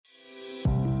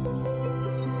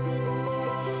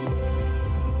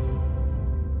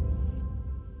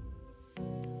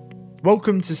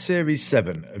Welcome to Series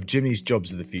 7 of Jimmy's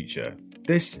Jobs of the Future.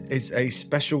 This is a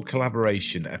special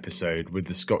collaboration episode with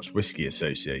the Scotch Whisky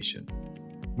Association.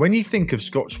 When you think of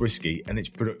Scotch whisky and its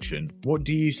production, what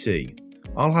do you see?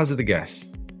 I'll hazard a guess.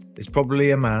 It's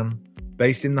probably a man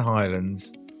based in the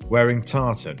Highlands wearing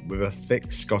tartan with a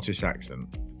thick Scottish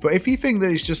accent. But if you think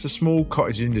that it's just a small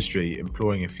cottage industry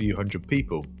employing a few hundred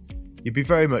people, you'd be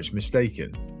very much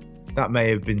mistaken. That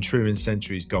may have been true in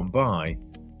centuries gone by,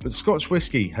 but Scotch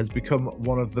whisky has become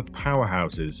one of the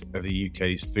powerhouses of the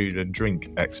UK's food and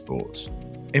drink exports.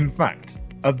 In fact,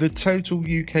 of the total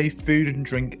UK food and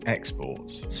drink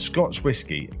exports, Scotch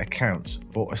whisky accounts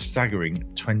for a staggering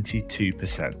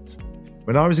 22%.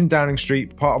 When I was in Downing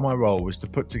Street, part of my role was to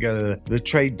put together the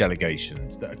trade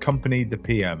delegations that accompanied the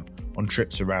PM on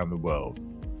trips around the world.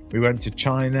 We went to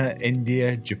China,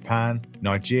 India, Japan,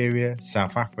 Nigeria,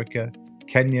 South Africa,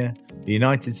 Kenya, the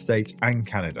United States and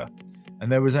Canada.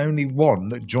 And there was only one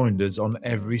that joined us on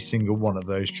every single one of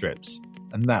those trips,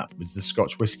 and that was the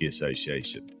Scotch Whisky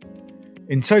Association.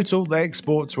 In total, they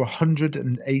export to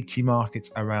 180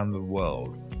 markets around the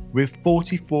world, with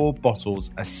 44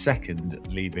 bottles a second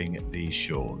leaving these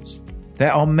shores.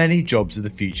 There are many jobs of the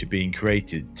future being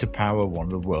created to power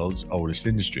one of the world's oldest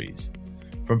industries.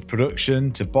 From production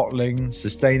to bottling,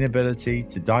 sustainability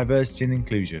to diversity and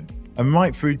inclusion, and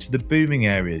right through to the booming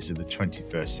areas of the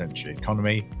 21st century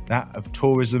economy, that of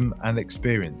tourism and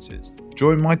experiences.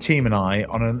 Join my team and I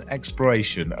on an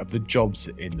exploration of the jobs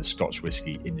in the Scotch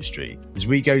whisky industry as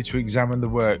we go to examine the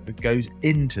work that goes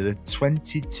into the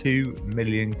 22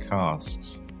 million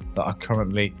casks that are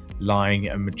currently lying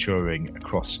and maturing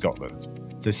across Scotland.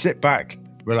 So sit back,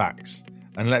 relax,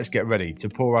 and let's get ready to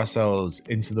pour ourselves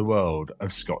into the world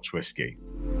of Scotch whisky.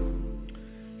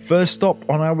 First stop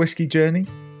on our whisky journey,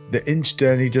 the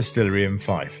Inchjourney Distillery in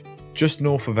Fife. Just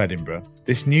north of Edinburgh,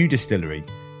 this new distillery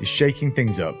is shaking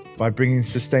things up by bringing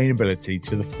sustainability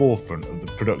to the forefront of the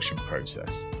production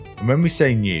process. And when we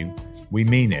say new, we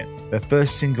mean it. Their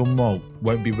first single malt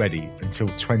won't be ready until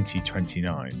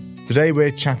 2029. Today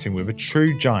we're chatting with a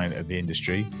true giant of the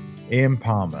industry, Ian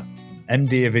Palmer,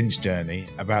 MD of Inchjourney,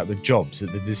 about the jobs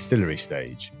at the distillery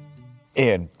stage.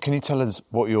 Ian, can you tell us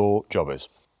what your job is?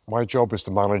 My job is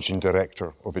the Managing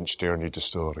Director of Inchjourney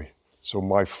Distillery. So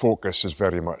my focus is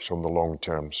very much on the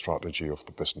long-term strategy of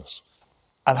the business.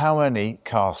 And how many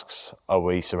casks are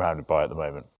we surrounded by at the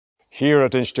moment? Here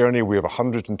at Inchjourney, we have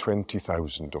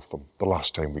 120,000 of them, the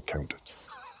last time we counted.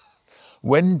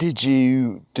 When did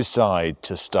you decide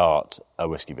to start a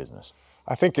whisky business?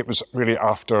 I think it was really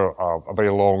after a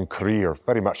very long career,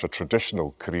 very much a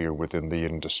traditional career within the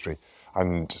industry.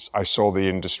 And I saw the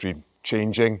industry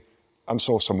changing and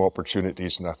saw some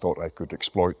opportunities, and I thought I could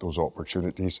exploit those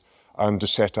opportunities and to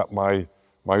set up my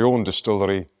own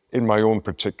distillery in my own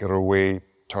particular way,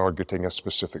 targeting a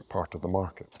specific part of the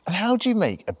market. And how do you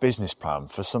make a business plan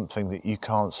for something that you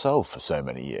can't sell for so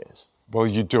many years? Well,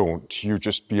 you don't. You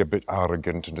just be a bit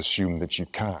arrogant and assume that you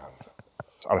can.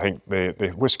 I think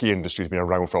the whisky industry has been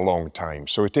around for a long time,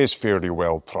 so it is fairly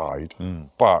well tried.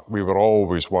 But we were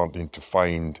always wanting to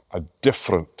find a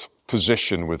different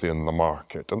position within the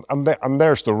market, and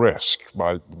there's the risk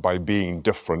by being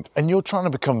different. And you're trying to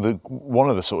become one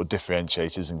of the sort of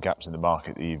differentiators and gaps in the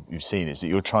market that you've seen is that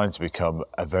you're trying to become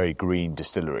a very green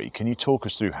distillery. Can you talk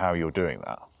us through how you're doing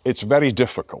that? It's very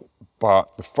difficult,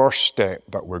 but the first step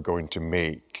that we're going to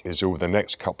make is over the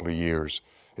next couple of years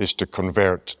is to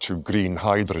convert to green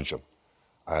hydrogen.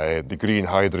 The green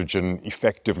hydrogen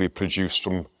effectively produced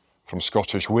from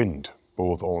Scottish wind,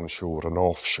 both onshore and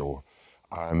offshore.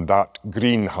 And that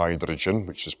green hydrogen,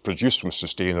 which is produced from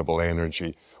sustainable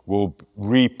energy, will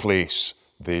replace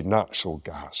the natural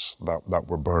gas that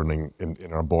we're burning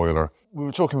in our boiler. We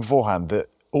were talking beforehand that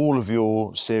all of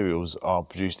your cereals are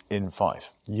produced in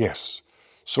Fife. Yes.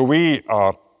 So we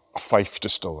are a Fife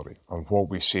distillery, and what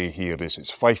we say here is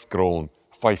it's Fife grown,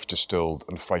 Fife distilled,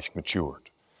 and Fife matured.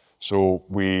 So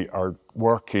we are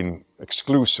working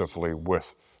exclusively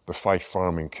with the Fife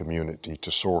farming community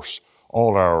to source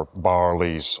all our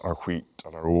barleys, our wheat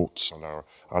and our oats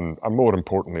and more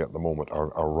importantly at the moment,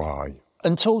 our rye.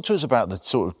 And talk to us about the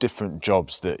sort of different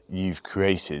jobs that you've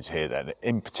created here then.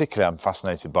 In particular, I'm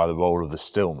fascinated by the role of the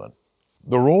stillman.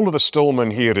 The role of the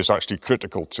stillman here is actually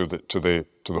critical to the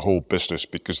whole business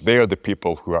because they're the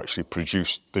people who actually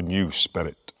produce the new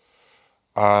spirit.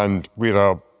 And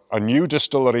we're a new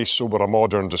distillery, so we're a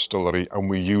modern distillery, and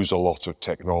we use a lot of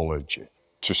technology.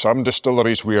 To some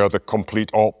distilleries, we are the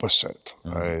complete opposite.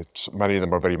 Many of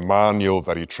them are very manual,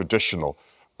 very traditional,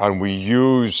 and we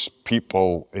use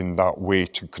people in that way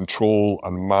to control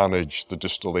and manage the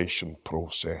distillation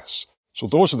process. So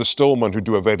those are the stillmen who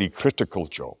do a very critical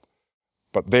job.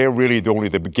 But they're really only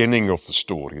the beginning of the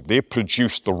story. They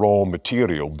produce the raw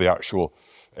material, the actual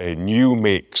new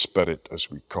make spirit, as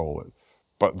we call it.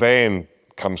 But then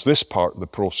comes this part of the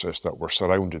process that we're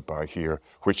surrounded by here,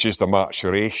 which is the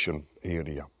maturation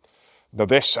area. Now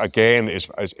this, again, is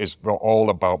all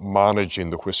about managing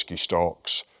the whisky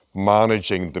stocks,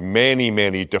 managing the many,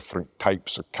 many different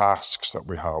types of casks that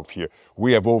we have here.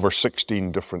 We have over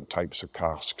 16 different types of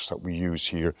casks that we use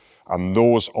here, and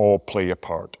those all play a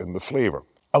part in the flavour.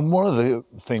 And one of the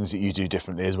things that you do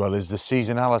differently as well is the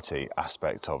seasonality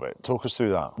aspect of it. Talk us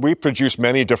through that. We produce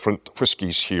many different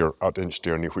whiskies here at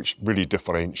Inchdairney, which really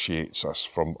differentiates us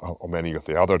from many of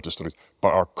the other distilleries.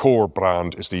 But our core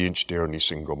brand is the Inchdairney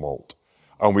single malt.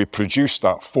 And we produce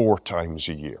that 4 times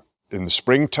a year. In the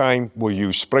springtime, we'll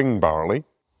use spring barley.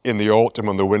 In the autumn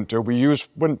and the winter, we use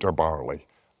winter barley.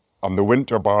 And the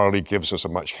winter barley gives us a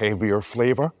much heavier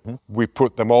flavour. We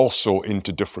put them also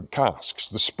into different casks.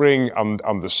 The spring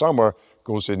and the summer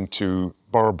goes into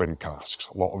bourbon casks,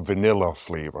 a lot of vanilla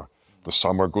flavour. The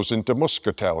summer goes into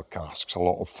muscatel casks, a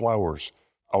lot of flowers.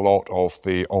 A lot of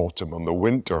the autumn and the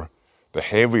winter, the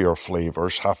heavier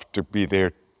flavours have to be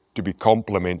there to be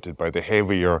complemented by the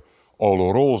heavier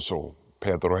Oloroso,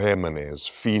 Pedro Jimenez,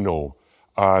 Fino,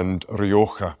 and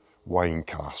Rioja wine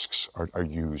casks are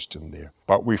used in there.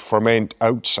 But we ferment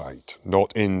outside,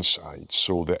 not inside,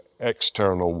 so the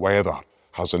external weather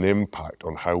has an impact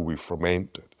on how we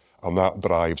ferment it, and that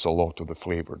drives a lot of the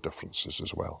flavour differences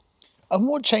as well. And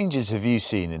what changes have you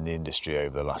seen in the industry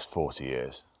over the last 40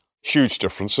 years? Huge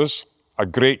differences. A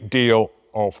great deal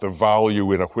of the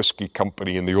value in a whisky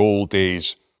company in the old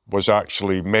days was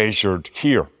actually measured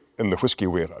here in the whisky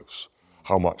warehouse,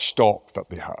 how much stock that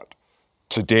they had.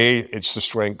 Today, it's the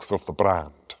strength of the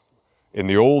brand. In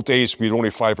the old days, we had only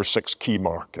 5 or 6 key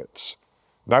markets.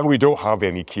 Now we don't have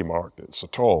any key markets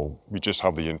at all. We just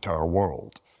have the entire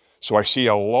world. So I see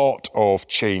a lot of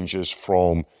changes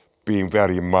from being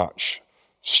very much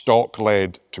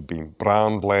stock-led to being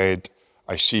brand-led.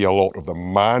 I see a lot of the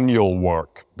manual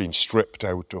work being stripped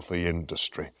out of the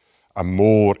industry and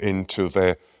more into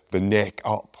the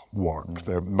neck-up work.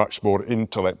 They're much more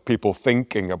intellect, people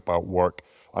thinking about work.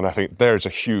 And I think there's a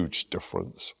huge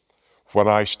difference. When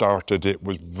I started, it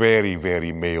was very,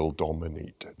 very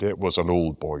male-dominated. It was an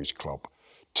old boys' club.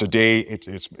 Today,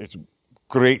 it's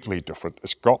greatly different.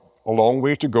 It's got a long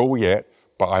way to go yet,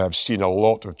 but I have seen a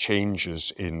lot of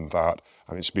changes in that,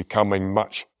 and it's becoming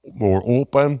much more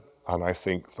open, and I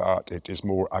think that it is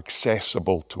more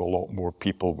accessible to a lot more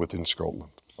people within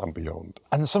Scotland and beyond.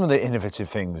 And some of the innovative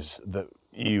things that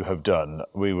you have done,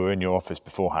 we were in your office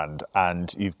beforehand,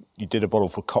 and you did a bottle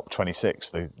for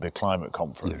COP26, the climate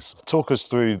conference. Yes. Talk us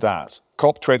through that.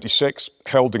 COP26,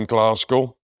 held in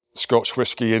Glasgow. Scotch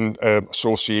Whisky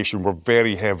Association were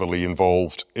very heavily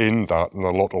involved in that, and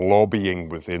a lot of lobbying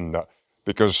within that,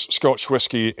 because Scotch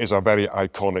whisky is a very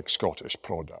iconic Scottish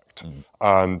product.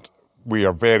 And we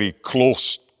are very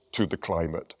close to the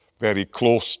climate, very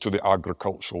close to the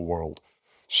agricultural world.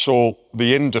 So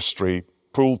the industry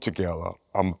pulled together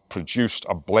and produced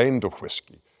a blend of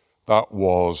whisky that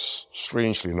was,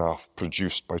 strangely enough,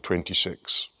 produced by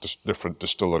 26 different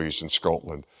distilleries in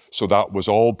Scotland. So that was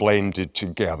all blended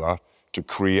together to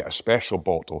create a special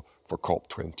bottle for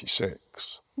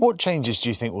COP26. What changes do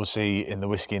you think we'll see in the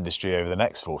whisky industry over the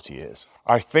next 40 years?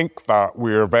 I think that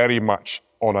we're very much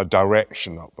on a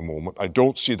direction at the moment. I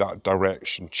don't see that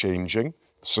direction changing.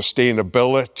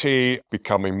 Sustainability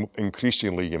becoming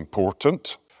increasingly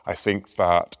important. I think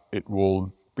that it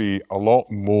will be a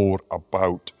lot more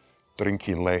about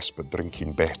drinking less but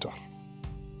drinking better.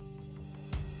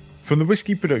 From the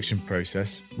whisky production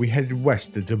process, we headed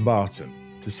west to Dumbarton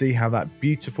to see how that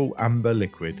beautiful amber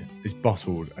liquid is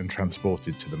bottled and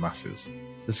transported to the masses.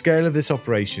 The scale of this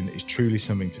operation is truly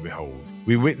something to behold.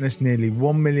 We witnessed nearly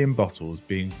 1 million bottles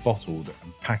being bottled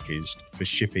and packaged for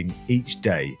shipping each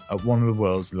day at one of the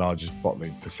world's largest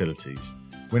bottling facilities.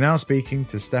 We're now speaking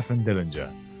to Stefan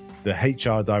Dillinger, the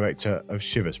HR Director of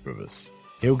Chivas Brothers.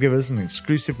 He'll give us an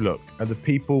exclusive look at the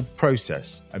people,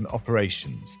 process and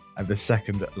operations at the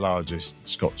second largest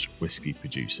Scotch whisky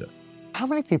producer. How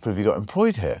many people have you got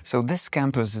employed here? So this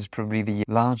campus is probably the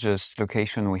largest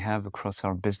location we have across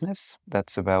our business.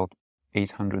 That's about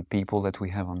 800 people that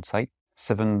we have on site.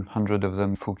 700 of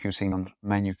them focusing on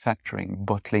manufacturing,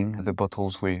 bottling the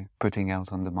bottles we're putting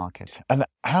out on the market. And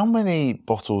how many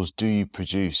bottles do you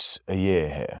produce a year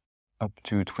here? Up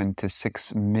to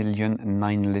 26 million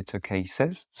 9-litre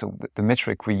cases. So the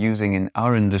metric we're using in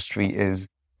our industry is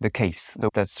the case. So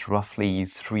that's roughly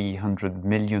 300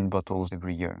 million bottles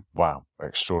every year. Wow,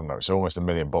 extraordinary. So almost 1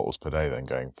 million bottles per day then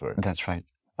going through. That's right.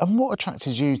 And what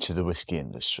attracted you to the whisky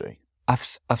industry?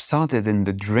 I've started in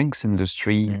the drinks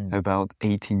industry about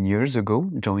 18 years ago,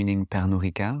 joining Pernod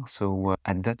Ricard. So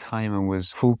at that time, I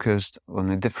was focused on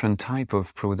a different type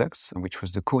of products, which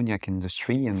was the cognac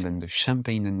industry, and then the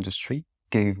champagne industry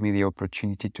gave me the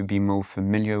opportunity to be more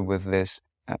familiar with this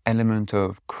element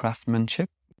of craftsmanship.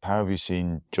 How have you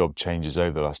seen job changes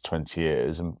over the last 20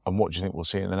 years, and what do you think we'll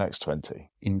see in the next 20?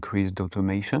 Increased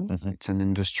automation. It's an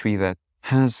industry that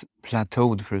has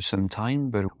plateaued for some time,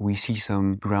 but we see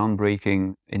some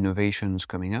groundbreaking innovations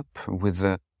coming up with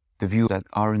the view that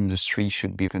our industry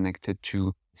should be connected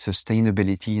to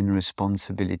sustainability and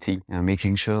responsibility,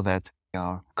 making sure that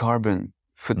our carbon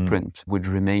footprint would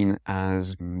remain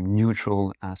as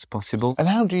neutral as possible. And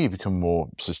how do you become more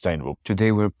sustainable?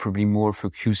 Today, we're probably more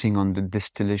focusing on the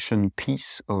distillation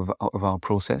piece of our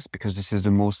process, because this is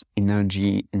the most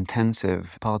energy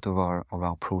intensive part of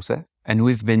our process. And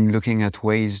we've been looking at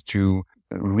ways to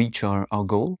reach our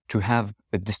goal to have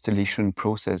a distillation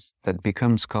process that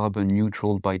becomes carbon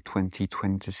neutral by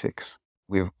 2026.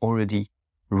 We've already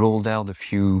rolled out a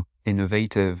few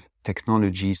innovative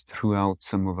technologies throughout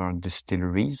some of our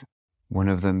distilleries, one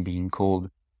of them being called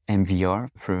MVR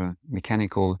for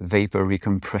mechanical vapor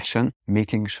recompression,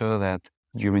 making sure that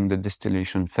during the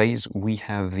distillation phase, we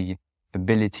have the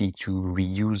ability to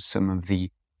reuse some of the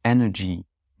energy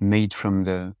made from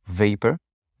the vapor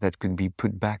that could be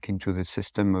put back into the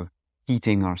system of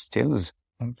heating our stills,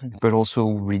 but also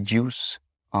reduce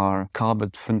our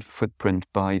carbon footprint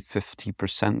by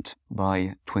 50%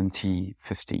 by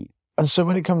 2050. And so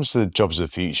when it comes to the jobs of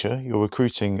the future, you're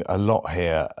recruiting a lot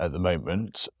here at the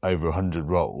moment, over 100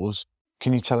 roles.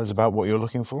 Can you tell us about what you're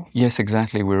looking for? Yes,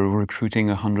 exactly. We're recruiting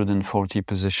 140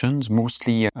 positions,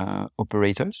 mostly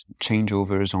operators,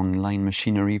 changeovers on line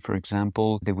machinery, for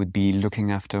example. They would be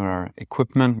looking after our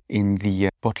equipment in the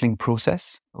bottling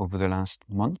process. Over the last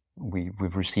month,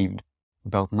 we've received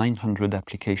about 900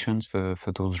 applications for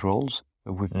those roles.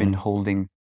 We've been holding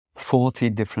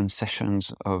 40 different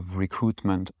sessions of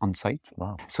recruitment on site,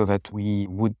 so that we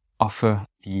would offer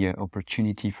the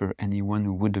opportunity for anyone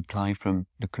who would apply from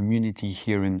the community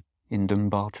here in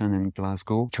Dumbarton and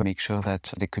Glasgow to make sure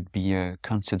that they could be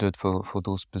considered for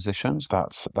those positions.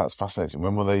 That's fascinating.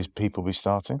 When will these people be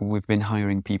starting? We've been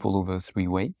hiring people over 3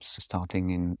 waves,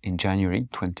 starting in January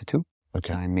 22.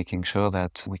 Okay. And making sure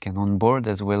that we can onboard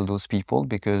as well those people,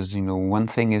 because, one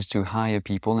thing is to hire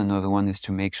people, another one is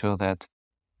to make sure that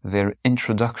their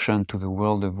introduction to the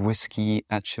world of whiskey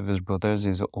at Chivers Brothers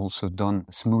is also done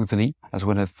smoothly, as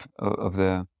well as of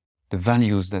the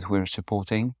values that we're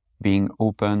supporting. Being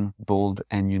open, bold,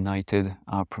 and united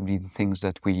are probably the things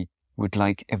that we would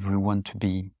like everyone to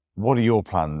be. What are your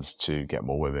plans to get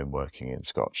more women working in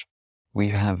Scotch? We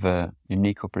have a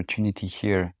unique opportunity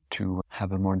here to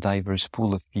have a more diverse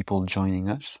pool of people joining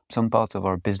us. Some parts of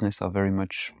our business are very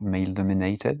much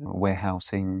male-dominated,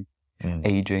 warehousing,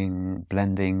 aging,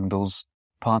 blending. Those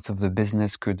parts of the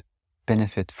business could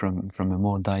benefit from a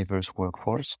more diverse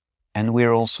workforce. And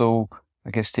we're also,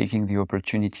 I guess, taking the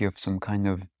opportunity of some kind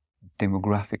of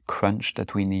demographic crunch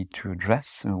that we need to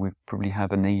address. We probably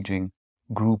have an aging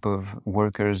group of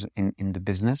workers in the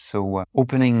business. So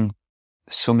opening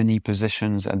so many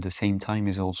positions at the same time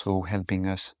is also helping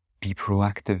us be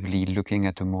proactively looking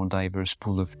at a more diverse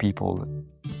pool of people.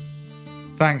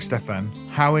 Thanks, Stefan.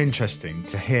 How interesting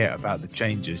to hear about the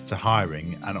changes to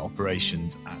hiring and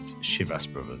operations at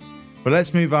Chivas Brothers. But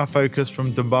let's move our focus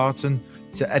from Dumbarton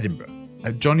to Edinburgh,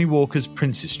 at Johnny Walker's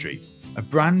Princes Street, a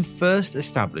brand first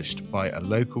established by a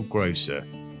local grocer,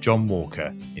 John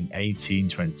Walker, in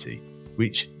 1820,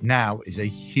 which now is a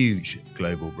huge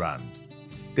global brand.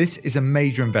 This is a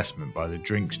major investment by the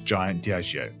drinks giant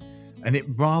Diageo, and it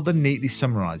rather neatly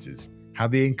summarises how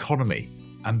the economy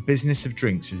and business of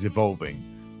drinks is evolving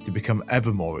to become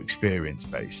ever more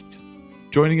experience-based.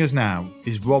 Joining us now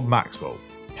is Rob Maxwell,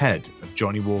 head of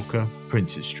Johnny Walker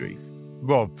Princes Street.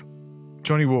 Rob,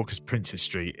 Johnny Walker's Princes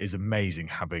Street is amazing,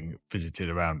 having visited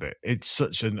around it. It's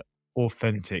such an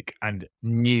authentic and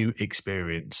new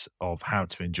experience of how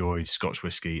to enjoy Scotch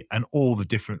whisky and all the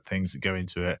different things that go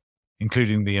into it,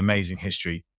 including the amazing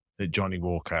history that Johnny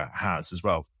Walker has as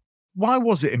well. Why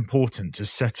was it important to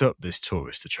set up this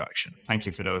tourist attraction? Thank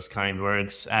you for those kind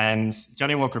words. And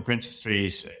Johnny Walker Princes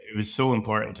Street, it was so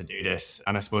important to do this.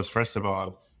 And I suppose, first of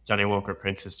all, Johnny Walker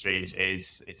Princes Street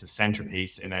it's a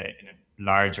centerpiece in a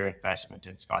larger investment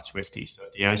in Scotch whisky. So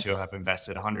Diageo have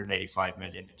invested 185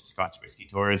 million into Scotch whisky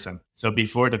tourism. So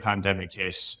before the pandemic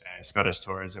hit, Scottish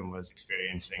tourism was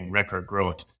experiencing record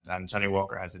growth. And Johnny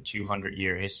Walker has a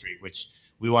 200-year history, which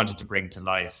we wanted to bring to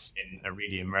life in a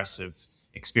really immersive,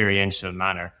 experiential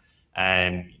manner.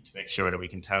 to make sure that we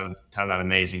can tell that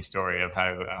amazing story of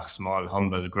how a small,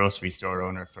 humble grocery store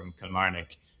owner from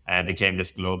Kilmarnock became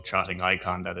this globe-trotting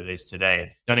icon that it is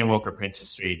today. Johnny Walker Princess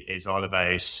Street is all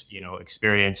about,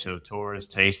 experiential tours,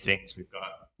 tastings. We've got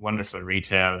wonderful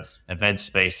retail, event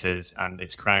spaces, and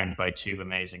it's crowned by 2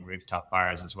 amazing rooftop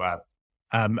bars as well.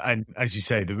 And as you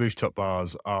say, the rooftop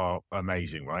bars are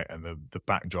amazing, right? And the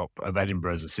backdrop of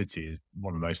Edinburgh as a city is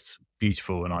one of the most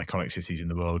beautiful and iconic cities in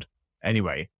the world.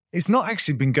 Anyway, it's not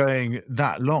actually been going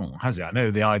that long, has it? I know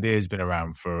the idea has been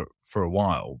around for a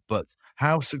while, but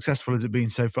how successful has it been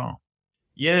so far?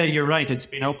 Yeah, you're right. It's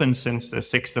been open since the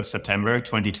 6th of September,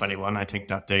 2021. I think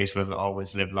that date will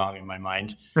always live long in my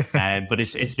mind. But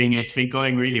it's been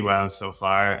going really well so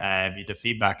far. The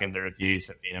feedback and the reviews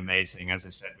have been amazing. As I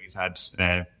said, we've had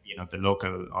the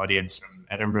local audience from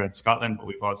Edinburgh and Scotland, but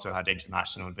we've also had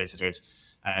international visitors.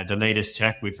 The latest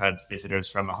check, we've had visitors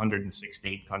from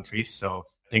 116 countries. So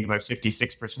I think about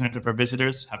 56% of our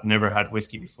visitors have never had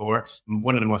whiskey before.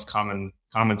 One of the most common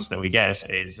comments that we get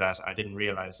is that I didn't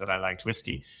realize that I liked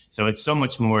whiskey. So it's so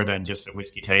much more than just a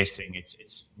whiskey tasting.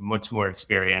 It's much more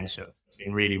experiential. It's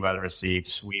been really well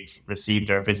received. We've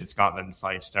received our Visit Scotland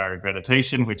 5-star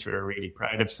accreditation, which we're really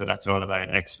proud of. So that's all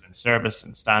about excellent service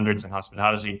and standards and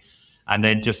hospitality. And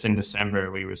then just in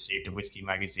December, we received the Whiskey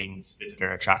Magazine's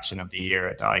Visitor Attraction of the Year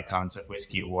at the Icons of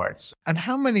Whiskey Awards. And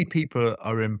how many people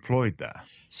are employed there?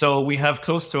 So we have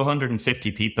close to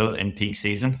 150 people in peak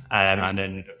season, and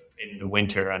then in the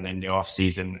winter and in the off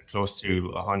season, close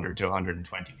to 100 to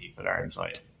 120 people are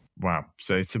employed. Wow!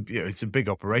 So it's a big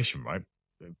operation, right?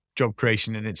 Job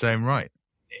creation in its own right.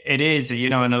 It is,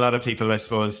 and a lot of people, I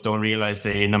suppose, don't realize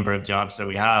the number of jobs that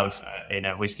we have in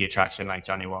a whiskey attraction like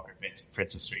Johnny Walker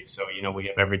Princess Street. So, we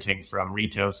have everything from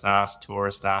retail staff, tour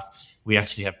staff. We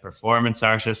actually have performance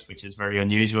artists, which is very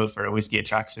unusual for a whiskey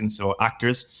attraction. So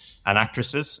actors and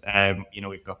actresses,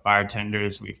 we've got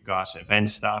bartenders, we've got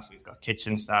event staff, we've got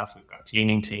kitchen staff, we've got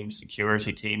cleaning teams,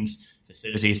 security teams,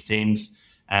 facilities teams,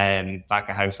 back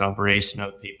of house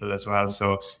operational people as well.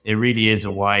 So it really is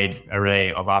a wide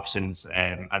array of options.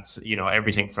 And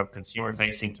everything from consumer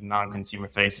facing to non-consumer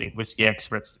facing, whiskey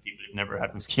experts to people who've never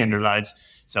had whiskey in their lives.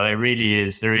 So there really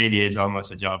is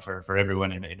almost a job for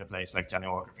everyone in a place like Johnny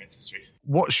Walker Princess Street.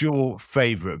 What's your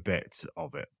favourite bit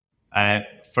of it?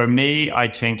 For me, I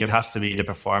think it has to be the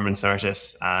performance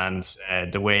artists and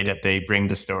the way that they bring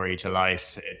the story to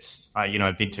life. It's,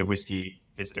 I've been to whiskey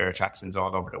visitor attractions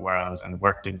all over the world and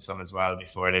worked in some as well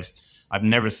before this. I've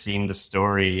never seen the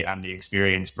story and the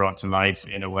experience brought to life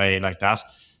in a way like that.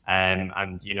 And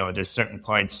there's certain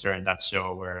points during that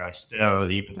show where I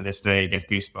still, even to this day, get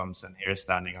goosebumps and hair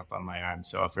standing up on my arm.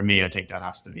 So for me, I think that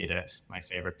has to be my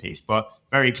favourite piece. But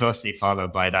very closely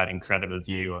followed by that incredible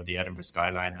view of the Edinburgh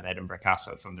skyline and Edinburgh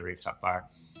Castle from the rooftop bar.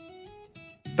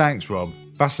 Thanks, Rob.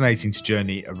 Fascinating to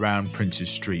journey around Princess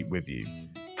Street with you.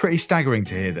 Pretty staggering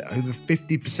to hear that over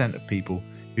 50% of people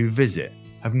who visit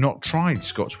have not tried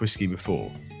Scotch whisky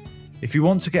before. If you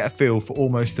want to get a feel for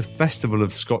almost the festival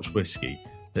of Scotch whisky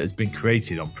that has been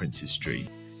created on Princess Street,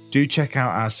 do check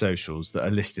out our socials that are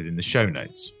listed in the show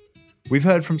notes. We've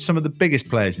heard from some of the biggest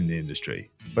players in the industry,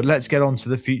 but let's get on to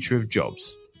the future of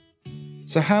jobs.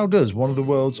 So how does one of the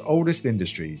world's oldest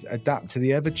industries adapt to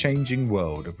the ever-changing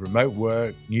world of remote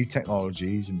work, new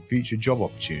technologies and future job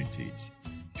opportunities?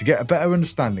 To get a better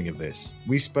understanding of this,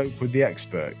 we spoke with the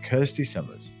expert Kirsty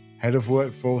Summers, Head of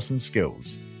Workforce and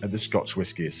Skills at the Scotch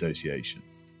Whisky Association.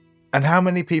 And how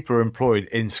many people are employed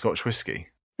in Scotch whisky?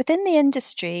 Within the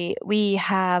industry, we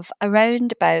have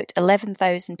around about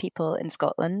 11,000 people in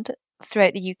Scotland.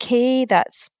 Throughout the UK,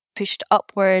 that's pushed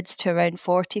upwards to around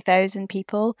 40,000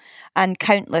 people and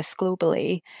countless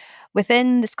globally.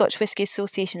 Within the Scotch Whisky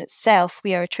Association itself,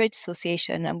 we are a trade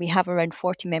association and we have around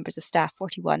 41 members of staff.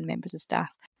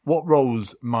 What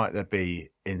roles might there be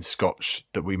in Scotch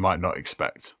that we might not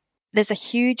expect? There's a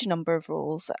huge number of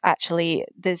roles, actually.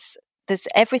 There's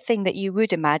everything that you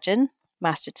would imagine.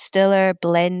 Master distiller,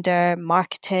 blender,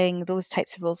 marketing, those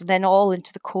types of roles, and then all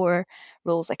into the core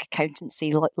roles like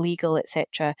accountancy, legal,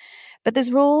 etc. But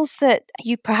there's roles that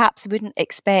you perhaps wouldn't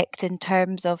expect in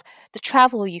terms of the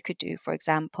travel you could do, for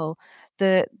example,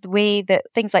 the way that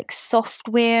things like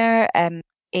software,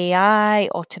 AI,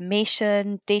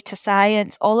 automation, data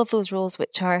science, all of those roles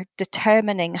which are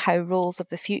determining how roles of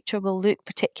the future will look,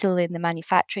 particularly in the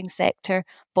manufacturing sector,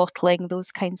 bottling,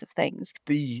 those kinds of things.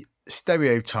 The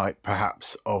stereotype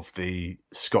perhaps of the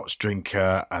Scotch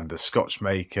drinker and the Scotch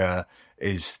maker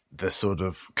is the sort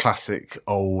of classic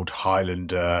old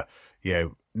Highlander,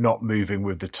 not moving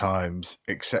with the times,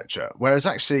 etc. Whereas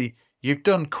actually You've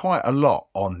done quite a lot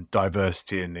on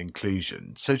diversity and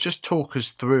inclusion. So just talk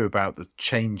us through about the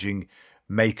changing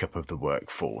makeup of the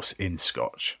workforce in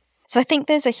Scotch. So I think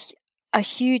there's a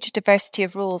huge diversity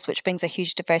of roles, which brings a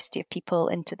huge diversity of people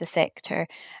into the sector.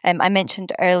 I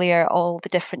mentioned earlier all the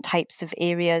different types of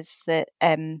areas that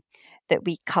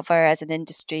we cover as an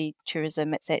industry,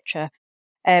 tourism, etc.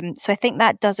 So I think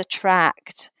that does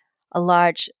attract a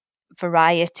large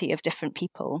variety of different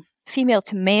people. Female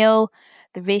to male,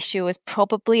 the ratio is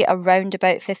probably around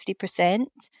about 50%,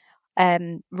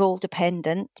 role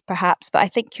dependent perhaps, but I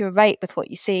think you're right with what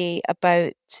you say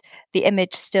about the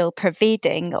image still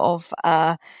pervading of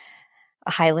a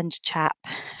Highland chap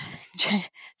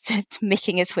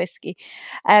making his whiskey.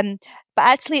 But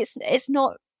actually it's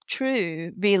not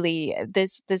true, really.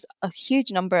 There's a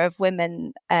huge number of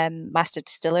women master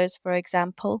distillers, for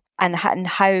example, and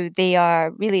how they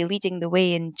are really leading the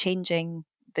way in changing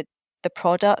the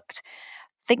product.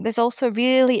 I think there's also a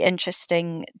really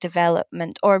interesting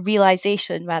development, or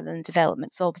realization rather than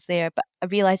development, it's always there, but a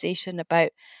realization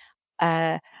about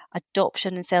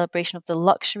adoption and celebration of the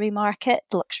luxury market,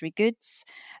 luxury goods.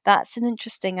 That's an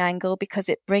interesting angle because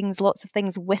it brings lots of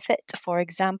things with it. For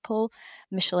example,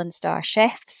 Michelin star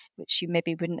chefs, which you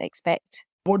maybe wouldn't expect.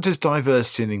 What does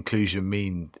diversity and inclusion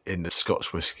mean in the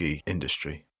Scotch whisky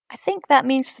industry? I think that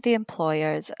means for the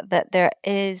employers that there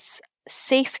is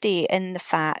safety in the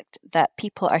fact that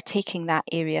people are taking that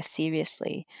area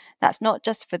seriously. That's not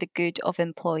just for the good of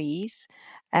employees,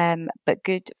 but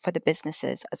good for the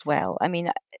businesses as well. I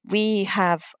mean, we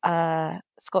have a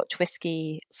Scotch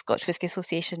Whisky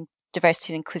Association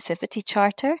Diversity and Inclusivity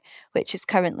Charter, which is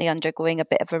currently undergoing a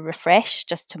bit of a refresh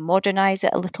just to modernise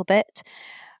it a little bit.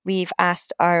 We've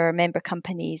asked our member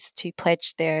companies to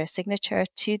pledge their signature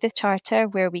to the charter,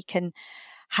 where we can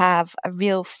have a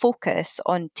real focus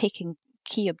on taking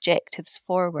key objectives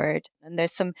forward. And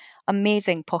there's some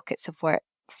amazing pockets of work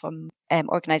from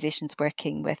organisations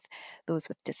working with those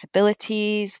with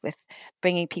disabilities, with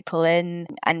bringing people in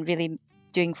and really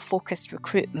doing focused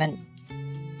recruitment.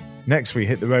 Next, we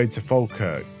hit the road to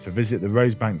Falkirk to visit the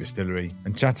Rosebank distillery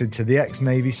and chatted to the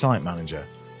ex-Navy site manager,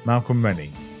 Malcolm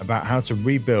Rennie, about how to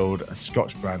rebuild a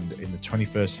Scotch brand in the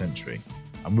 21st century.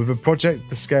 And with a project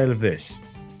the scale of this,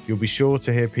 you'll be sure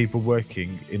to hear people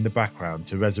working in the background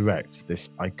to resurrect this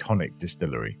iconic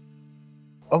distillery.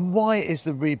 And why is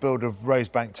the rebuild of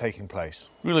Rosebank taking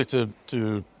place? Really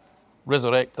to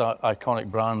resurrect that iconic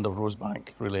brand of Rosebank,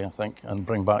 really, I think, and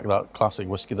bring back that classic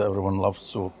whisky that everyone loved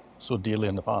so dearly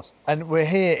in the past. And we're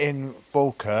here in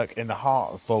Falkirk, in the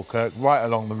heart of Falkirk, right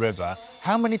along the river.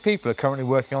 How many people are currently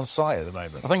working on site at the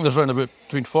moment? I think there's around about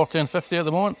between 40 and 50 at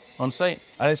the moment on site.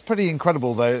 And it's pretty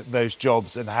incredible, those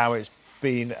jobs and how it's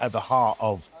been at the heart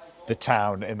of the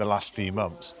town in the last few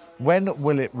months. When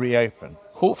will it reopen?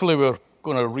 Hopefully we're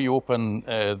going to reopen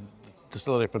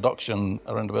distillery production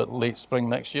around about late spring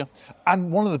next year.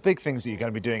 And one of the big things that you're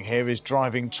going to be doing here is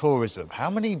driving tourism. How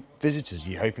many visitors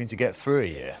are you hoping to get through a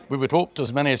year? We would hope to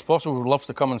as many as possible. We would love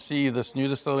to come and see this new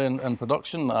distillery in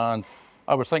production, and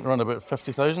I would think around about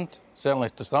 50,000, certainly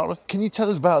to start with. Can you tell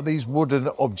us about these wooden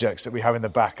objects that we have in the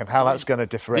back and how that's going to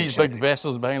differentiate? These big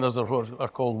vessels behind us are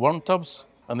called worm tubs,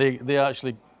 and they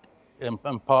actually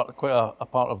impart quite a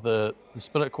part of the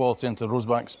spirit quality into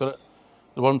Rosebank spirit.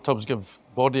 The worm tubs give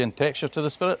body and texture to the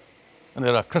spirit, and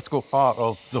they're a critical part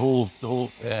of the whole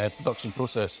production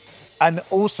process. And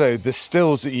also the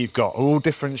stills that you've got are all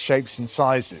different shapes and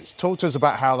sizes. Talk to us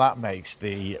about how that makes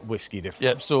the whisky different.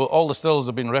 Yeah, so all the stills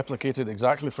have been replicated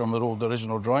exactly from the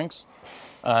original drawings.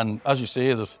 And as you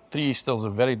say, there's 3 stills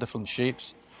of very different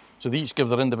shapes. So they each give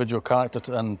their individual character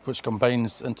and which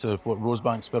combines into what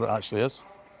Rosebank spirit actually is.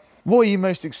 What are you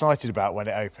most excited about when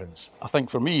it opens? I think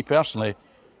for me personally,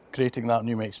 creating that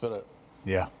new make spirit.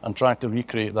 Yeah. And trying to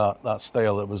recreate that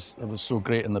style that was so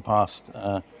great in the past.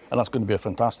 And that's going to be a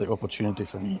fantastic opportunity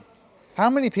for me. How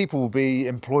many people will be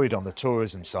employed on the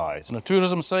tourism side? On the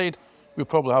tourism side, we'll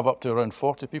probably have up to around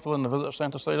 40 people in the visitor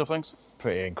centre side of things.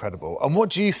 Pretty incredible. And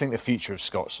what do you think the future of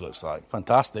Scotch looks like?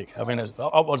 Fantastic. I mean, it's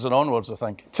upwards and onwards, I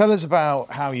think. Tell us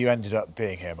about how you ended up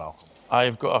being here, Malcolm.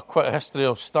 I've got quite a history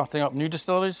of starting up new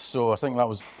distilleries, so I think that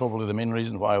was probably the main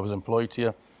reason why I was employed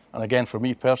here. And again, for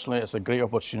me personally, it's a great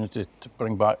opportunity to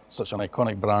bring back such an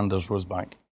iconic brand as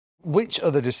Rosebank. Which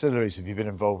other distilleries have you been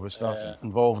involved with starting?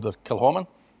 Involved at Kilhorman,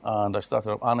 and I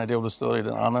started up Annandale Distillery in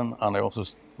Annan,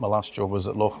 and my last job was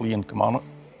at Lochlee in Kilmarnock.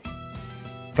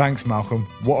 Thanks, Malcolm.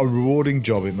 What a rewarding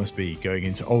job it must be going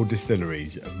into old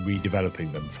distilleries and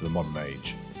redeveloping them for the modern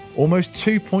age. Almost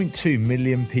 2.2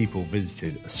 million people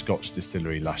visited a Scotch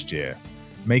distillery last year,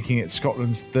 making it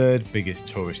Scotland's 3rd biggest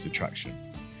tourist attraction.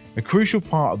 A crucial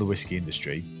part of the whisky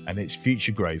industry and its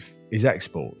future growth is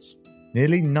exports.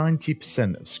 Nearly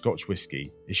 90% of Scotch whisky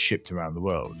is shipped around the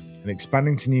world, and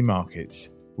expanding to new markets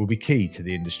will be key to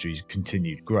the industry's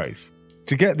continued growth.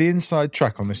 To get the inside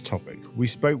track on this topic, we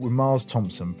spoke with Miles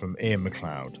Thompson from Ian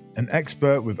MacLeod, an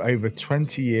expert with over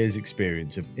 20 years'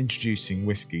 experience of introducing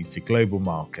whisky to global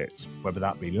markets, whether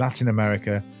that be Latin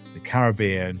America, the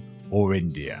Caribbean, or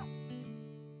India.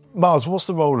 Miles, what's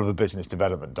the role of a business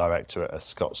development director at a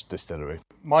Scotch distillery?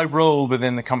 My role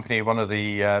within the company, one of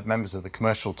the members of the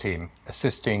commercial team,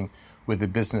 assisting with the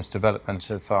business development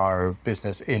of our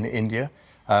business in India,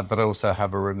 but I also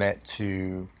have a remit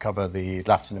to cover the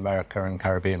Latin America and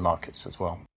Caribbean markets as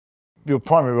well. Your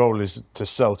primary role is to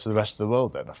sell to the rest of the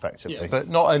world then, effectively. Yeah, but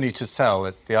not only to sell,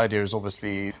 the idea is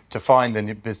obviously to find the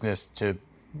new business, to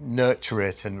nurture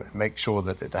it and make sure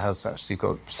that it has actually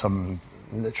got some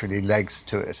literally legs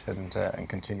to it and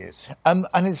continues. And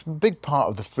it's a big part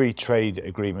of the free trade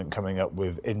agreement coming up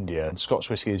with India, and Scotch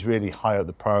whisky is really high up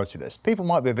the priority list. People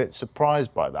might be a bit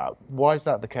surprised by that. Why is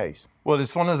that the case? Well,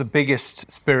 it's one of the biggest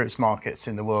spirits markets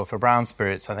in the world. For brown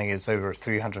spirits, I think it's over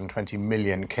 320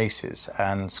 million cases,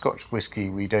 and Scotch whisky,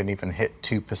 we don't even hit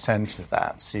 2% of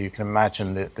that. So you can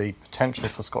imagine that the potential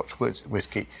for Scotch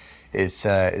whisky is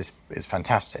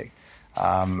fantastic,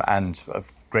 and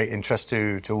of great interest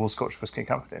to all Scotch whisky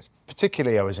companies.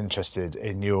 Particularly, I was interested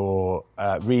in your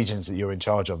regions that you're in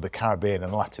charge of, the Caribbean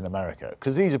and Latin America,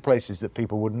 because these are places that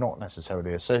people would not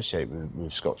necessarily associate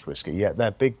with Scotch whisky, yet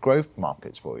they're big growth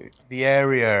markets for you. The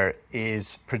area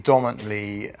is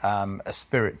predominantly a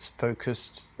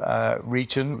spirits-focused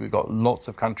region. We've got lots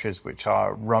of countries which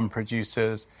are rum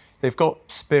producers. They've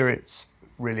got spirits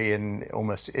really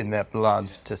almost in their blood,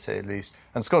 to say the least.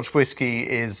 And Scotch whisky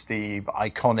is the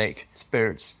iconic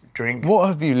spirits drink. What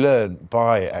have you learned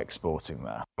by exporting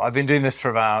there? I've been doing this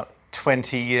for about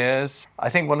 20 years. I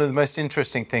think one of the most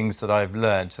interesting things that I've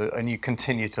learned, and you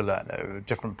continue to learn,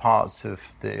 different parts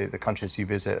of the countries you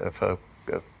visit of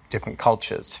different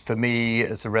cultures. For me,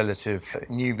 as a relative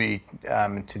newbie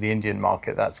to the Indian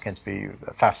market, that's going to be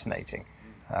fascinating.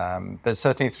 But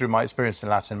certainly through my experience in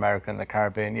Latin America and the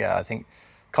Caribbean, I think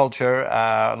culture,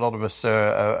 a lot of us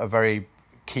are very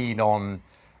keen on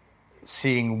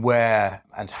seeing where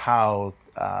and how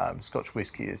Scotch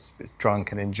whisky is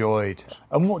drunk and enjoyed.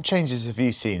 And what changes have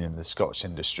you seen in the Scotch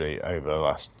industry over the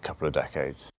last couple of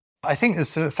decades? I think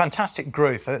there's a fantastic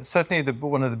growth. Certainly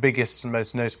one of the biggest and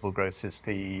most notable growths is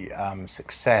the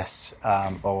success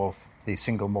of the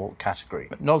single malt category.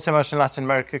 Not so much in Latin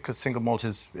America, because single malt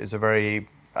is a very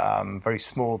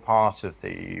small part of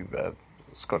the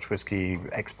Scotch whisky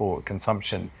export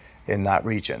consumption in that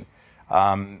region.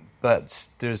 But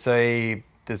there's a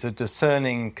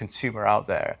discerning consumer out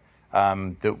there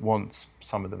that wants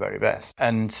some of the very best.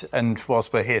 And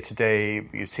whilst we're here today,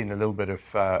 you've seen a little bit of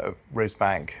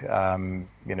Rosebank,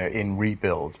 in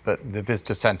rebuild, but the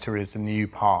visitor centre is a new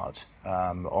part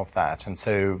of that. And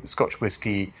so Scotch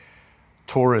whisky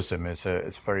tourism is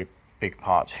a very big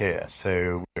part here.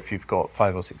 So if you've got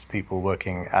 5 or 6 people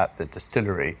working at the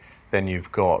distillery, then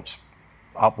you've got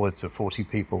upwards of 40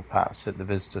 people perhaps at the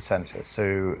visitor centre.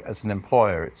 So as an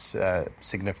employer, it's a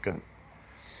significant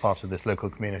part of this local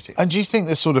community. And do you think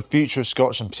the sort of future of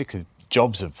Scotch, and particularly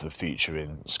jobs of the future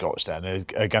in Scotch then,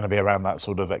 are going to be around that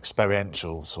sort of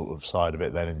experiential sort of side of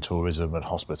it then, in tourism and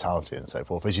hospitality and so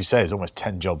forth? As you say, there's almost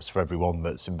 10 jobs for everyone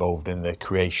that's involved in the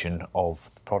creation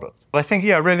of the product. Well, I think,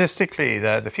 realistically,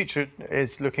 the future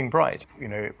is looking bright.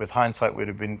 With hindsight, we'd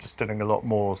have been distilling a lot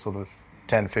more sort of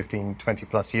 10, 15, 20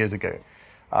 plus years ago.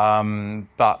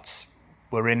 But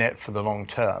we're in it for the long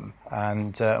term,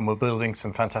 and we're building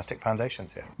some fantastic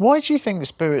foundations here. Why do you think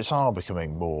spirits are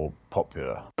becoming more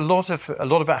popular? A lot of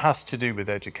it has to do with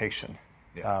education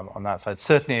on that side.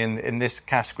 Certainly in this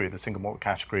category, the single malt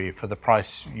category, for the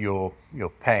price you're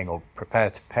paying or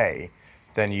prepared to pay,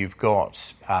 then you've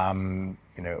got a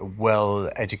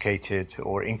well-educated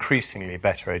or increasingly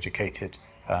better educated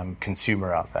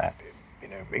consumer out there.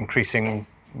 Increasing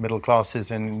middle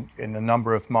classes in a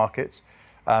number of markets.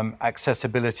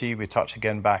 Accessibility, we touch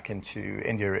again back into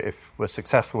India. If we're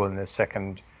successful in this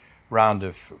second round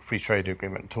of free trade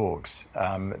agreement talks,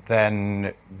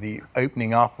 then the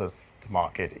opening up of the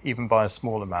market, even by a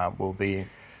small amount, we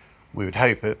would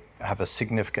hope, have a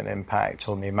significant impact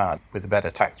on the amount. With a better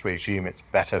tax regime, it's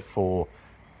better for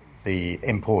the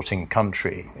importing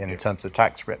country in terms of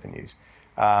tax revenues,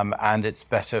 and it's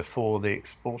better for the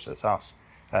exporters, us,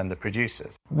 and the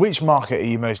producers. Which market are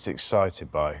you most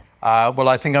excited by? Well,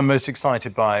 I think I'm most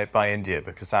excited by India,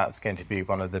 because that's going to be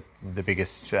one of the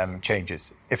biggest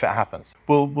changes if it happens.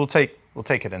 We'll take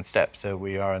it in steps. So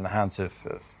we are in the hands of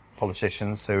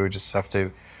politicians. So we just have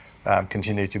to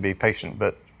continue to be patient.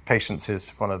 But patience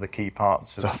is one of the key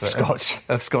parts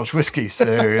of Scotch whisky.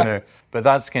 So, but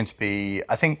that's going to be,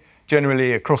 I think,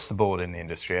 generally across the board in the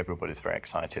industry, everybody's very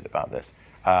excited about this.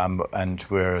 And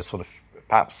we're sort of,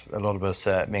 perhaps a lot of us,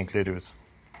 me included, was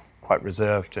quite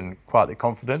reserved and quietly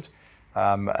confident.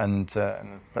 And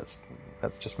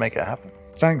let's just make it happen.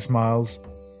 Thanks, Miles.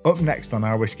 Up next on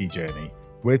our whisky journey,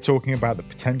 we're talking about the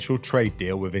potential trade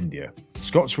deal with India.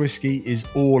 Scotch Whisky is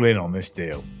all in on this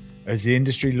deal, as the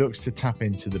industry looks to tap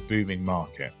into the booming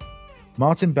market.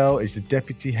 Martin Bell is the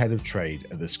Deputy Head of Trade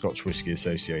at the Scotch Whisky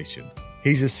Association.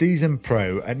 He's a seasoned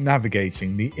pro at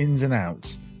navigating the ins and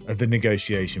outs of the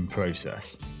negotiation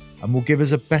process, and will give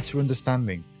us a better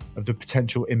understanding of the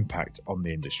potential impact on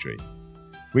the industry.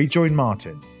 We join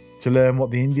Martin to learn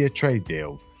what the India trade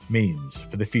deal means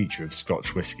for the future of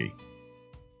Scotch whisky.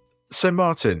 So,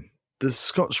 Martin, the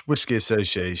Scotch Whisky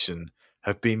Association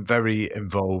have been very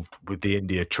involved with the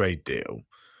India trade deal.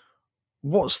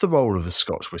 What's the role of the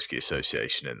Scotch Whisky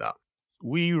Association in that?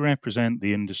 We represent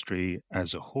the industry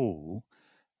as a whole.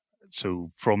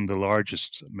 So from the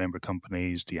largest member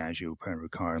companies, Diageo, Pernod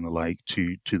Ricard and the like,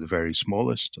 to the very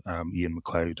smallest, Ian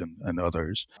McLeod and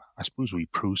others, I suppose we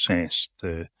process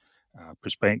the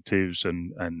perspectives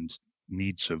and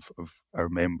needs of our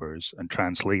members and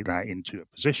translate that into a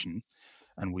position.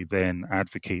 And we then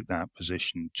advocate that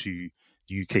position to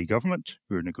the UK government,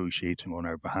 who are negotiating on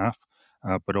our behalf,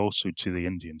 but also to the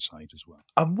Indian side as well.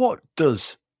 And what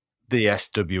does the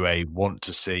SWA want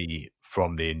to see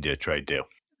from the India trade deal?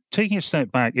 Taking a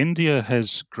step back, India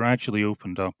has gradually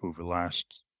opened up over the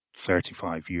last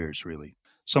 35 years, really.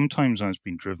 Sometimes that's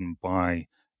been driven by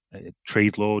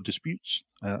trade law disputes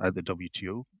at the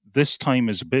WTO. This time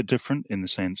is a bit different in the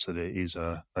sense that it is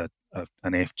an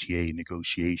FTA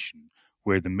negotiation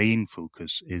where the main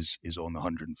focus is on the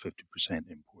 150%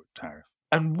 import tariff.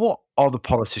 And what are the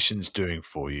politicians doing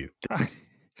for you?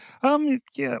 Well,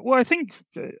 I think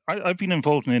I've been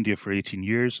involved in India for 18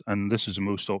 years, and this is the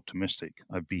most optimistic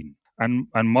I've been. And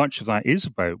much of that is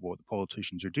about what the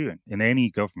politicians are doing. In any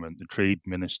government, the trade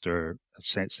minister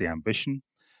sets the ambition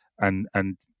and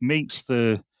makes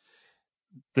the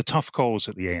tough calls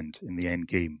at the end, in the end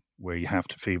game, where you have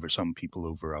to favour some people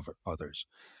over others.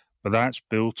 But that's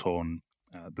built on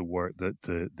the work that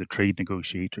the trade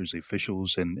negotiators, the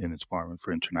officials in the Department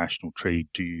for International Trade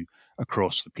do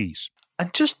across the piece.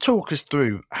 And just talk us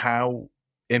through how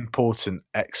important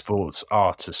exports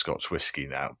are to Scotch whisky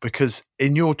now, because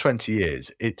in your 20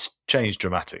 years, it's changed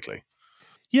dramatically.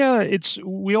 Yeah,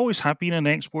 we always have been an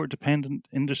export-dependent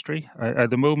industry.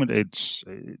 At the moment, it's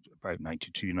about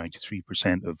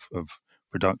 92-93% of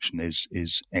production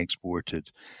is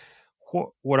exported.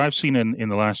 What I've seen in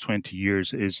the last 20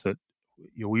 years is that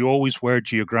we always were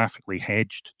geographically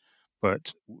hedged,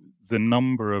 but the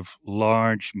number of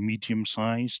large,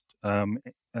 medium-sized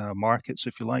markets,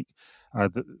 if you like,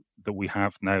 that we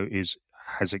have now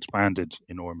has expanded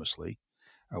enormously,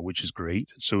 which is great.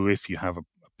 So if you have a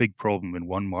big problem in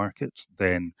one market,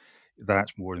 then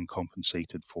that's more than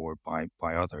compensated for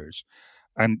by others.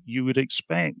 And you would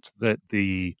expect that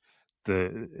the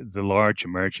large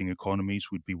emerging economies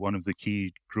would be one of the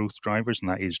key growth drivers, and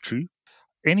that is true.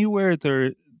 Anywhere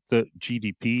that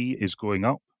GDP is going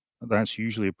up, that's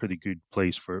usually a pretty good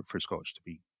place for Scotch to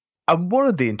be. And one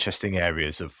of the interesting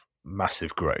areas of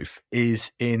massive growth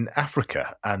is in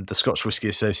Africa, and the Scotch Whisky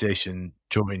Association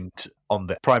joined on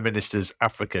the Prime Minister's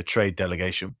Africa trade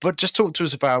delegation. But just talk to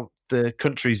us about the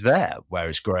countries there where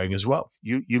it's growing as well.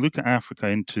 You look at Africa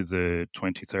into the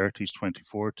 2030s,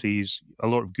 2040s, a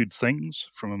lot of good things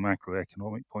from a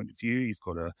macroeconomic point of view. You've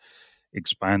got a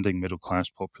expanding middle-class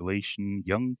population,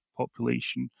 young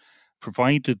population,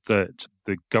 provided that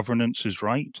the governance is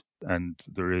right and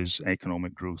there is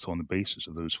economic growth on the basis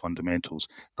of those fundamentals.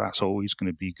 That's always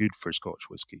going to be good for Scotch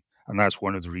whisky. And that's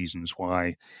one of the reasons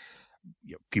why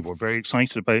people are very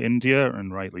excited about India,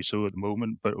 and rightly so at the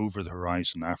moment, but over the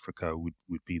horizon, Africa would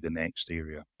be the next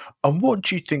area. And what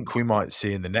do you think we might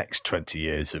see in the next 20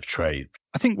 years of trade?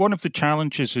 I think one of the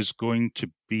challenges is going to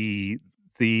be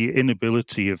the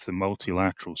inability of the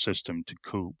multilateral system to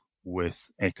cope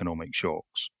with economic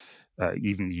shocks.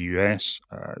 Even the US,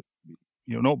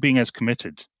 not being as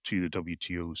committed to the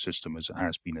WTO system as it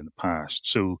has been in the past.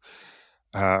 So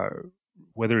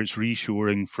whether it's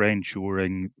reshoring,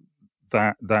 friendshoring,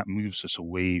 that moves us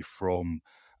away from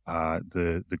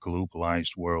the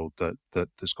globalized world that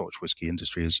the Scotch whisky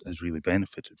industry has really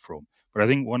benefited from. But I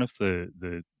think one of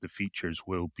the features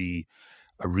will be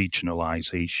a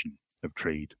regionalization of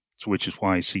trade, so which is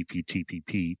why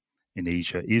CPTPP in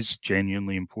Asia is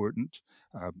genuinely important.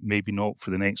 Maybe not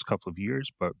for the next couple of years,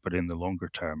 but in the longer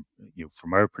term,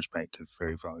 from our perspective,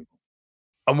 very valuable.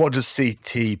 And what does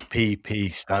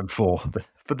CTPP stand for?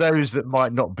 For those that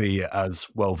might not be as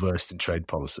well versed in trade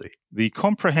policy. The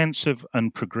Comprehensive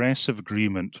and Progressive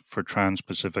Agreement for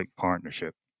Trans-Pacific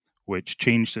Partnership, which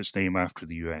changed its name after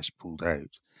the US pulled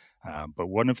out. But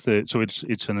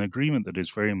it's an agreement that is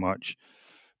very much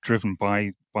driven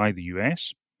by the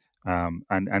US,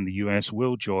 and the US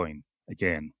will join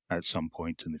again at some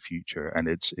point in the future, and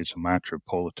it's a matter of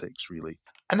politics, really.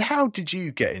 And how did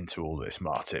you get into all this,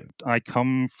 Martin? I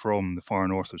come from the far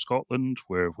north of Scotland,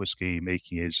 where whisky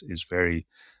making is very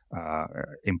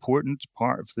important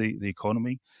part of the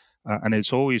economy. And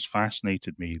it's always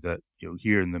fascinated me that,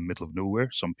 here in the middle of nowhere,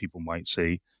 some people might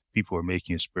say, people are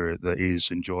making a spirit that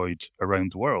is enjoyed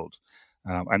around the world.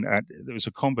 And there was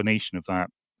a combination of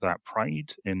that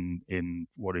pride in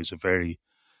what is a very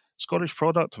Scottish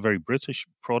product, a very British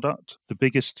product, the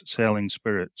biggest selling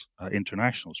spirit,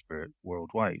 international spirit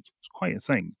worldwide. It's quite a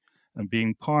thing. And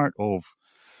being part of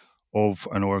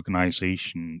an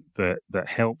organisation that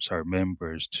helps our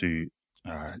members to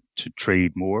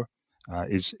trade more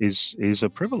is a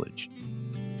privilege.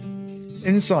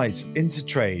 Insights into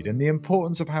trade and the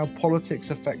importance of how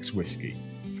politics affects whisky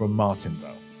from Martin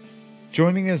Bell.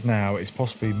 Joining us now is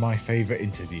possibly my favourite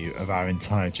interview of our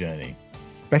entire journey,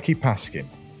 Becky Paskin.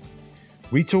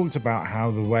 We talked about how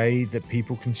the way that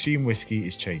people consume whisky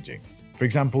is changing. For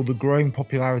example, the growing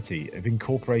popularity of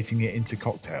incorporating it into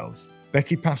cocktails.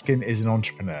 Becky Paskin is an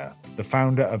entrepreneur, the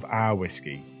founder of Our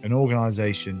Whisky, an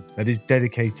organisation that is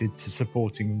dedicated to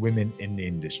supporting women in the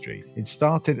industry. It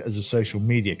started as a social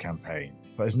media campaign,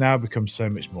 but has now become so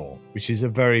much more, which is a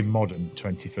very modern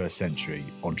 21st century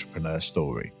entrepreneur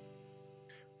story.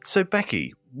 So,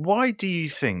 Becky, why do you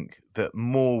think that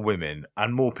more women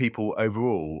and more people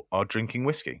overall are drinking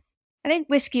whiskey? I think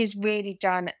whiskey has really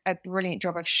done a brilliant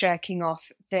job of shirking off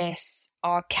this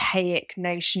archaic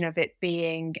notion of it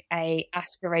being a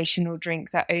aspirational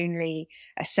drink that only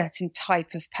a certain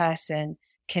type of person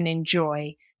can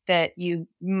enjoy, that you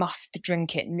must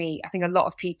drink it neat. I think a lot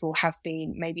of people have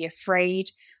been maybe afraid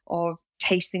of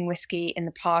tasting whiskey in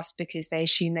the past because they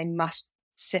assume they must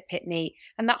sip it neat.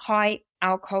 And that high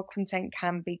alcohol content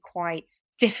can be quite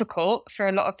difficult for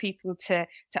a lot of people to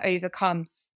overcome.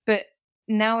 But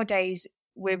nowadays,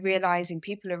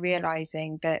 people are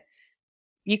realizing that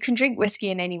you can drink whiskey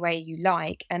in any way you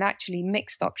like, and actually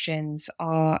mixed options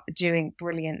are doing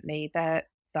brilliantly. The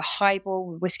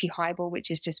highball, whiskey highball,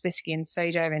 which is just whiskey and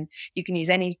soda, and you can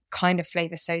use any kind of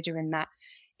flavor soda in that,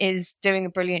 is doing a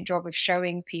brilliant job of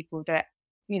showing people that,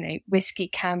 whiskey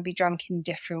can be drunk in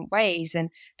different ways, and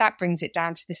that brings it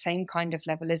down to the same kind of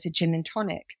level as a gin and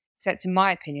tonic. Except in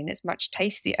my opinion, it's much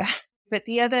tastier. But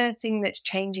the other thing that's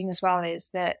changing as well is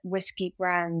that whiskey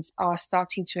brands are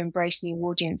starting to embrace new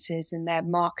audiences in their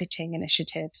marketing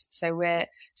initiatives. So we're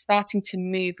starting to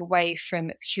move away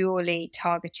from purely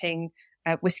targeting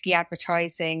whiskey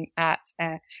advertising at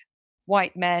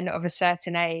white men of a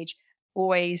certain age,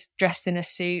 always dressed in a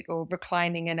suit or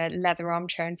reclining in a leather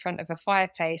armchair in front of a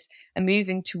fireplace, and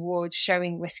moving towards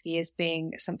showing whiskey as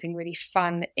being something really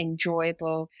fun,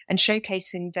 enjoyable, and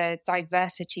showcasing the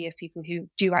diversity of people who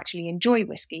do actually enjoy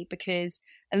whiskey, because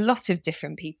a lot of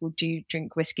different people do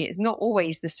drink whiskey. It's not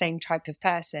always the same type of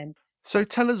person. So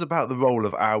tell us about the role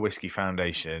of Our Whisky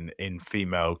Foundation in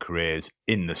female careers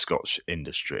in the Scotch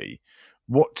industry.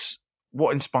 What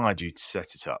inspired you to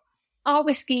set it up? Our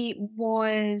Whisky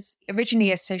was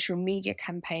originally a social media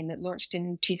campaign that launched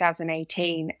in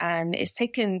 2018, and it's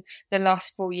taken the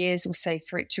last 4 years or so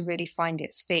for it to really find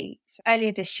its feet.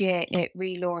 Earlier this year, it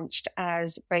relaunched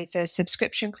as both a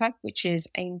subscription club, which is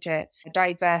aimed at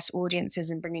diverse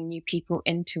audiences and bringing new people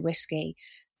into whisky,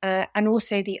 and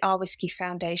also the Our Whisky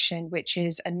Foundation, which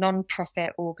is a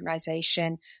non-profit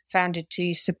organisation founded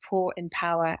to support,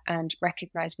 empower and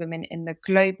recognise women in the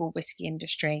global whisky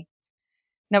industry.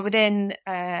 Now, within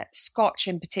Scotch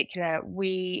in particular,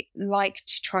 we like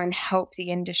to try and help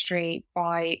the industry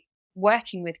by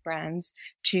working with brands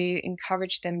to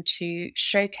encourage them to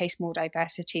showcase more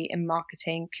diversity in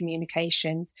marketing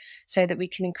communications, so that we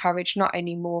can encourage not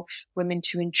only more women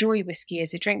to enjoy whiskey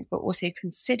as a drink, but also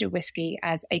consider whiskey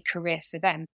as a career for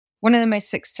them. One of the most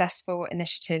successful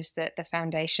initiatives that the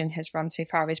foundation has run so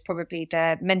far is probably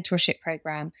the mentorship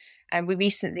program. And we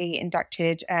recently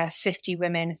inducted 50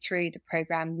 women through the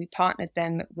program. We partnered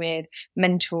them with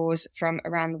mentors from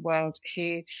around the world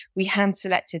who we hand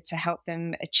selected to help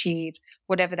them achieve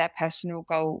whatever their personal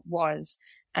goal was.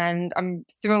 And I'm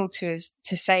thrilled to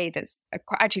say that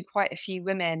actually quite a few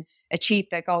women achieved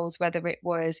their goals, whether it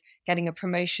was getting a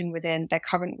promotion within their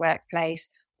current workplace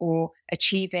or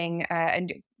achieving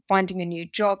and finding a new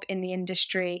job in the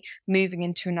industry, moving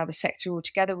into another sector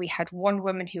altogether. We had one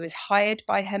woman who was hired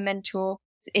by her mentor.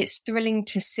 It's thrilling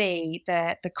to see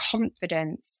the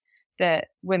confidence that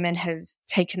women have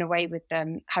taken away with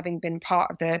them, having been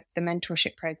part of the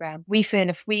mentorship program. We feel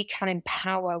if we can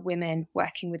empower women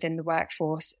working within the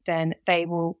workforce, then they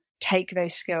will take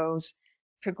those skills,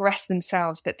 progress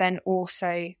themselves, but then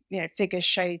also, figures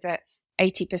show that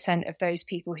 80% of those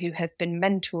people who have been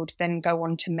mentored then go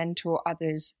on to mentor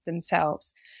others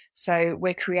themselves. So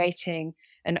we're creating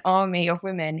an army of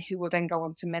women who will then go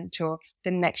on to mentor the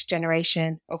next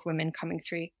generation of women coming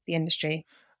through the industry.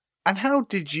 And how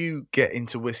did you get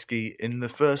into whiskey in the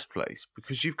first place?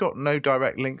 Because you've got no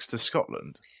direct links to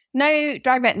Scotland. No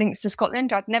direct links to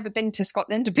Scotland. I'd never been to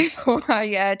Scotland before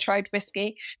I tried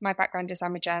whiskey. My background is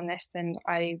I'm a journalist, and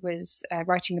I was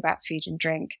writing about food and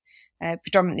drink,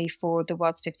 predominantly for the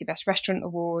World's 50 Best Restaurant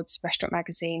Awards, Restaurant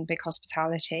Magazine, Big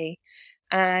Hospitality.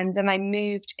 And then I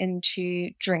moved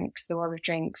into drinks, the world of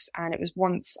drinks. And it was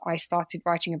once I started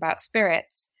writing about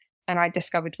spirits and I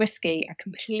discovered whiskey, I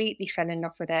completely fell in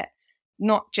love with it.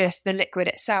 Not just the liquid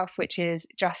itself, which is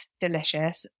just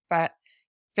delicious, but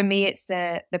for me, it's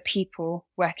the people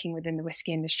working within the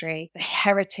whiskey industry, the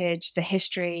heritage, the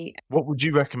history. What would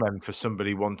you recommend for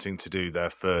somebody wanting to do their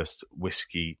first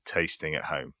whiskey tasting at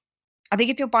home? I think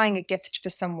if you're buying a gift for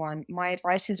someone, my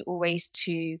advice is always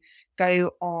to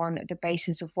go on the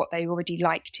basis of what they already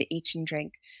like to eat and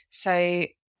drink. So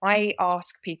I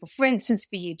ask people, for instance,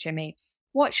 for you, Jimmy,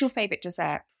 what's your favourite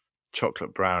dessert?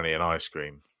 Chocolate brownie and ice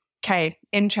cream. Okay,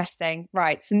 interesting.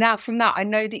 Right. So now from that, I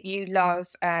know that you love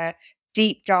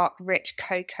deep, dark, rich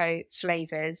cocoa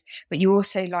flavours, but you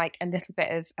also like a little bit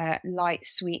of light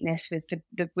sweetness with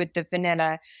the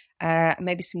vanilla,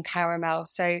 maybe some caramel.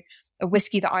 So a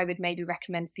whiskey that I would maybe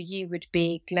recommend for you would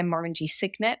be Glenmorangie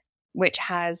Signet, which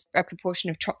has a proportion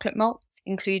of chocolate malt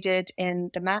included in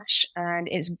the mash, and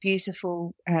it's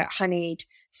beautiful, honeyed,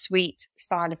 sweet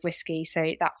style of whiskey.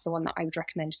 So that's the one that I would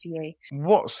recommend for you.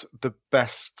 What's the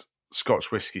best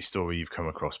Scotch whisky story you've come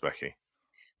across, Becky?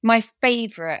 My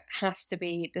favourite has to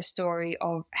be the story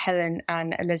of Helen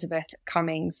and Elizabeth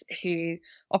Cummings, who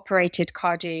operated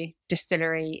Cardew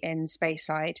Distillery in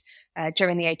Speyside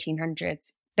during the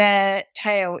 1800s. Their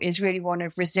tale is really one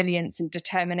of resilience and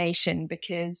determination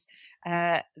because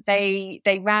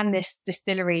they ran this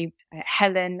distillery.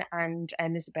 Helen and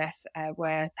Elizabeth,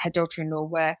 her daughter-in-law,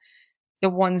 were the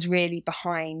ones really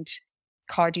behind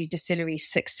Cardew Distillery's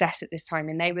success at this time,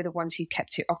 and they were the ones who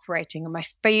kept it operating. And my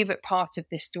favourite part of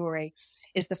this story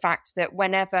is the fact that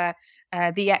whenever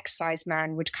the excise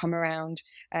man would come around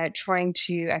trying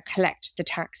to collect the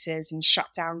taxes and shut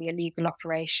down the illegal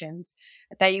operations,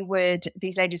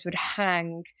 these ladies would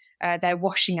hang their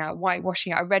white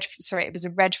washing out, it was a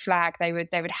red flag. They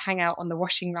would hang out on the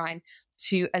washing line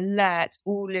to alert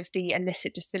all of the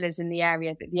illicit distillers in the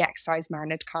area that the excise man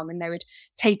had come, and they would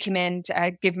take him in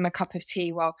to give him a cup of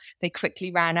tea while they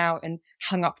quickly ran out and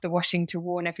hung up the washing to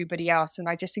warn everybody else. And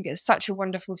I just think it's such a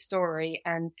wonderful story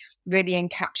and really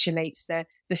encapsulates the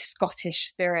Scottish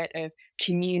spirit of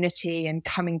community and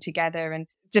coming together and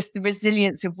just the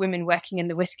resilience of women working in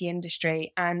the whiskey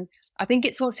industry. And I think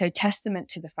it's also testament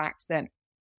to the fact that,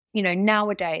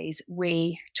 nowadays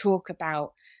we talk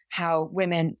about how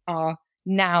women are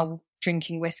now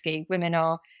drinking whiskey, women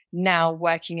are now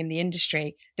working in the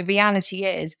industry. The reality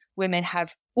is women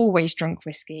have always drunk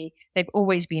whiskey. They've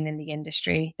always been in the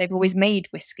industry. They've always made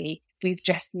whiskey. We've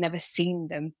just never seen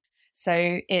them.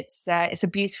 So it's a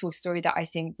beautiful story that I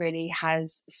think really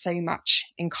has so much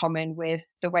in common with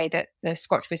the way that the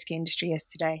Scotch whisky industry is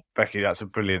today. Becky, that's a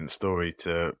brilliant story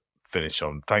to finish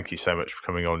on. Thank you so much for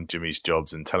coming on Jimmy's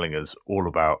Jobs and telling us all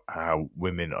about how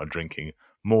women are drinking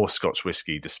more Scotch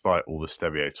whisky despite all the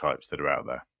stereotypes that are out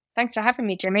there. Thanks for having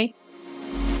me, Jimmy.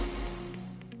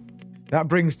 That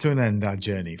brings to an end our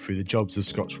journey through the jobs of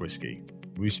Scotch whisky.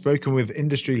 We've spoken with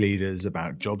industry leaders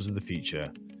about jobs of the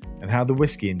future and how the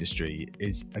whisky industry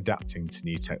is adapting to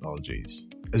new technologies.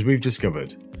 As we've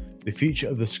discovered, the future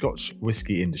of the Scotch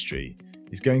whisky industry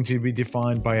is going to be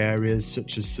defined by areas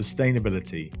such as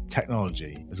sustainability,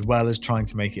 technology, as well as trying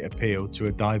to make it appeal to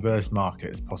a diverse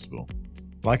market as possible.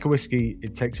 Like a whisky,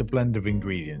 it takes a blend of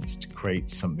ingredients to create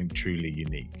something truly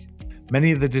unique.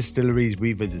 Many of the distilleries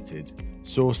we visited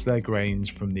source their grains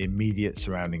from the immediate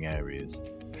surrounding areas,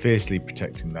 fiercely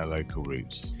protecting their local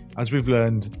roots. As we've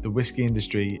learned, the whisky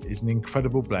industry is an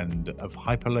incredible blend of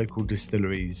hyperlocal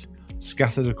distilleries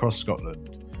scattered across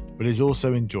Scotland, but is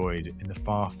also enjoyed in the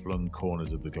far-flung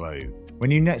corners of the globe. When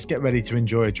you next get ready to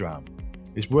enjoy a dram,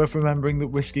 it's worth remembering that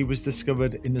whisky was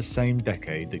discovered in the same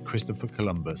decade that Christopher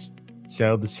Columbus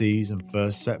sailed the seas and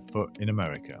first set foot in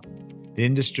America. The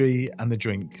industry and the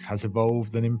drink has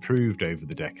evolved and improved over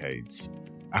the decades.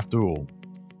 After all,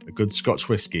 a good Scotch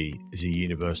whisky is a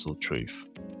universal truth.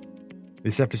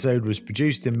 This episode was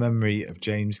produced in memory of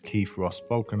James Keith Ross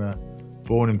Falconer,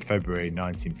 born in February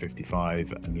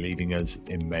 1955 and leaving us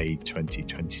in May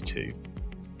 2022.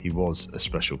 He was a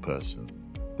special person.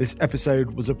 This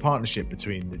episode was a partnership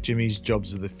between the Jimmy's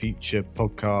Jobs of the Future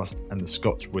podcast and the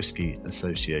Scotch Whisky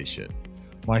Association.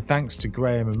 My thanks to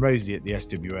Graham and Rosie at the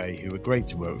SWA, who were great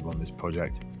to work with on this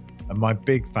project, and my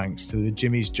big thanks to the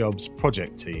Jimmy's Jobs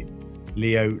project team,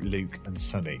 Leo, Luke and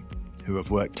Sunny, who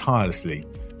have worked tirelessly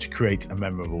to create a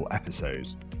memorable episode.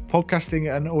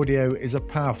 Podcasting and audio is a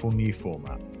powerful new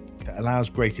format that allows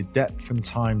greater depth and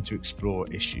time to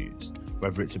explore issues.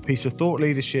 Whether it's a piece of thought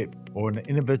leadership or an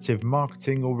innovative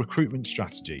marketing or recruitment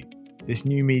strategy, this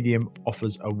new medium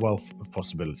offers a wealth of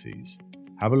possibilities.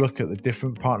 Have a look at the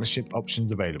different partnership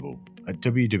options available at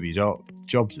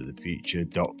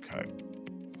www.jobsofthefuture.co.